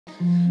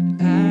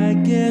I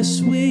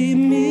guess we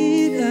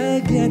meet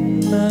again,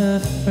 my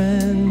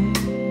friend.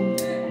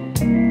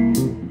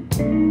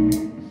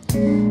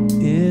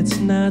 It's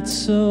not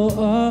so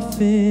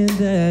often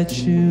that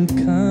you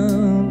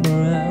come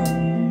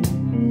around.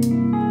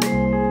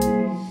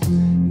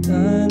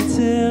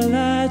 Until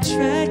our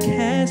track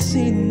has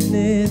seen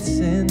its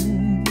end,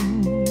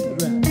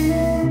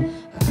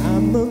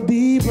 I'ma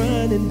be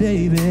running,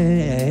 baby.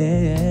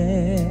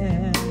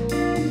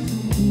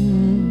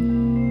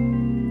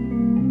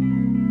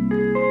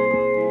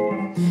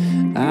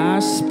 I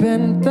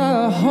spent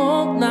the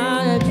whole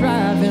night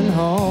driving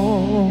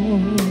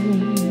home,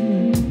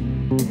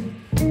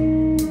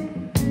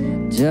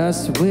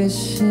 just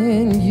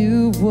wishing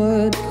you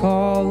would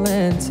call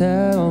and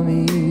tell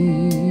me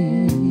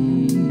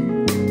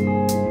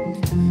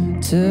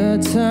to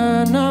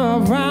turn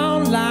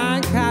around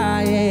like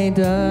I ain't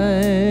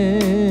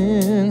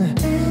done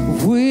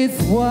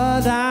with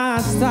what I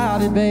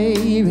started,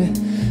 baby.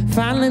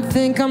 Finally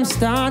think I'm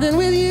starting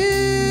with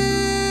you.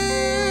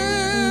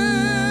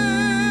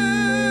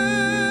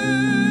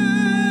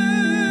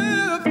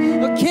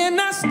 Can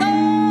I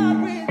start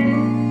with you?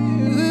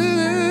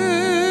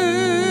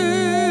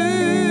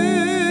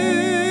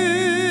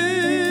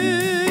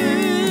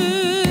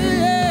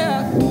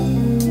 Yeah.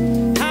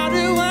 How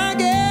do I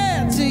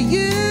get to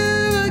you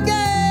again?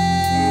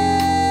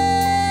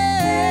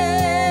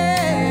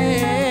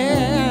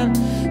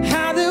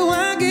 How do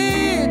I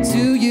get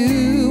to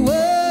you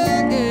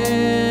again?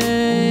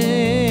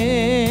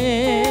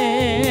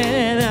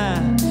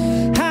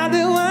 How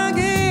do I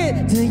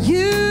get to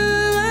you?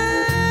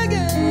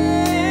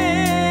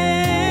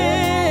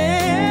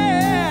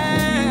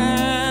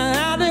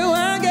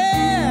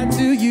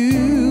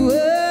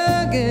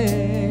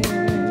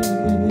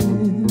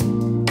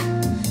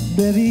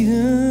 Baby,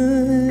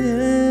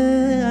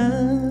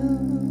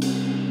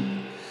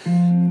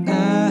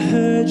 I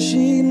heard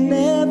she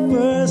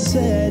never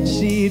said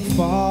she'd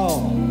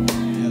fall.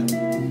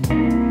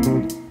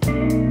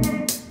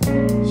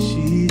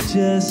 She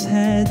just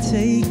had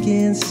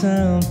taken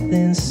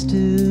something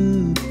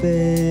stupid.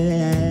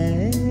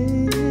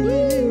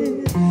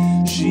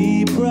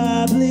 She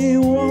probably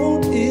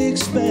won't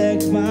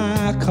expect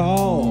my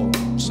call.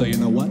 So you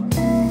know what?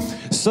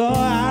 So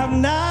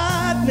I'm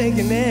not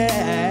thinking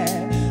that.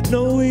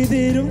 No way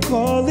that I'm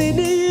calling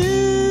to you.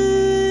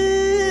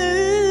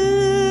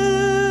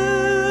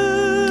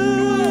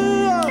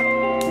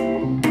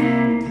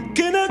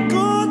 Can I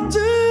go to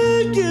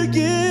you?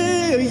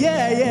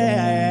 Yeah,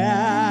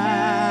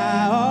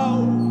 yeah.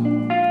 Oh.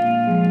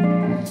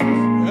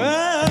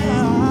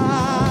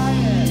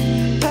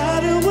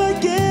 How do I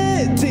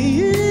get to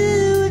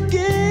you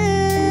again,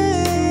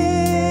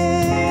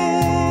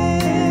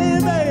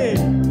 babe?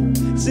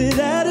 Said,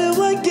 how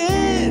do I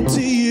get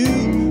to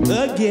you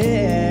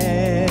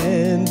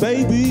again,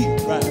 baby?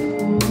 Right.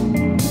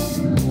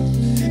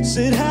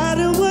 Said, how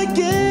do I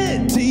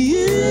get to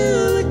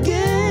you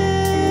again?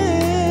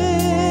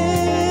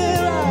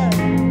 Right.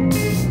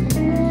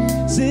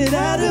 Said,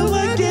 how do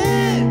I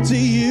get to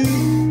you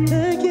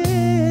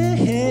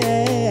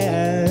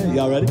again?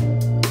 Y'all ready?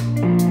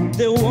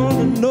 They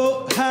wanna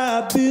know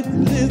how I've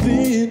been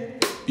living.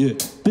 Yeah.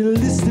 Been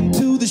listening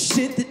to the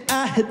shit that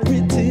I had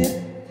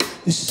written.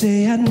 You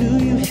say I knew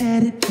you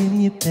had it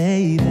in you,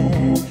 baby.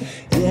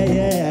 Yeah,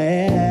 yeah,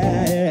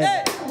 yeah,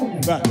 yeah.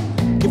 Right,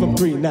 give him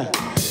green now.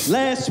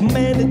 Last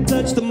man to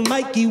touch the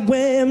mic, he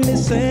went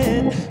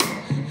missing.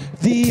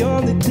 The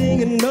only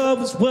thing I know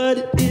is what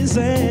it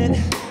isn't.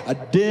 I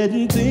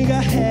didn't think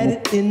I had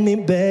it in me,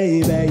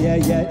 baby. Yeah,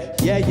 yeah,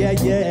 yeah, yeah,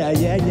 yeah,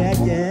 yeah, yeah,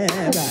 yeah.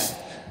 Right,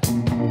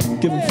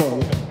 give him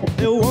forward.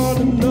 They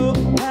wanna know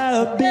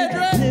how I've been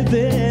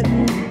living.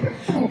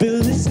 Been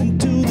listening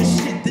to the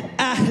shit that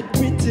I had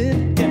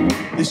written. Yeah.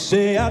 They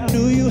say I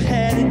knew you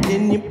had it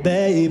in you,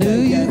 baby.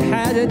 Knew you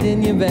had it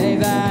in you,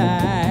 baby.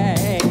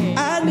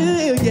 I knew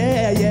you,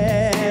 yeah,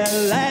 yeah.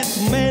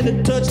 Last man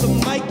to touch the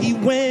mic, he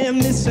went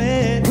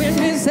missing.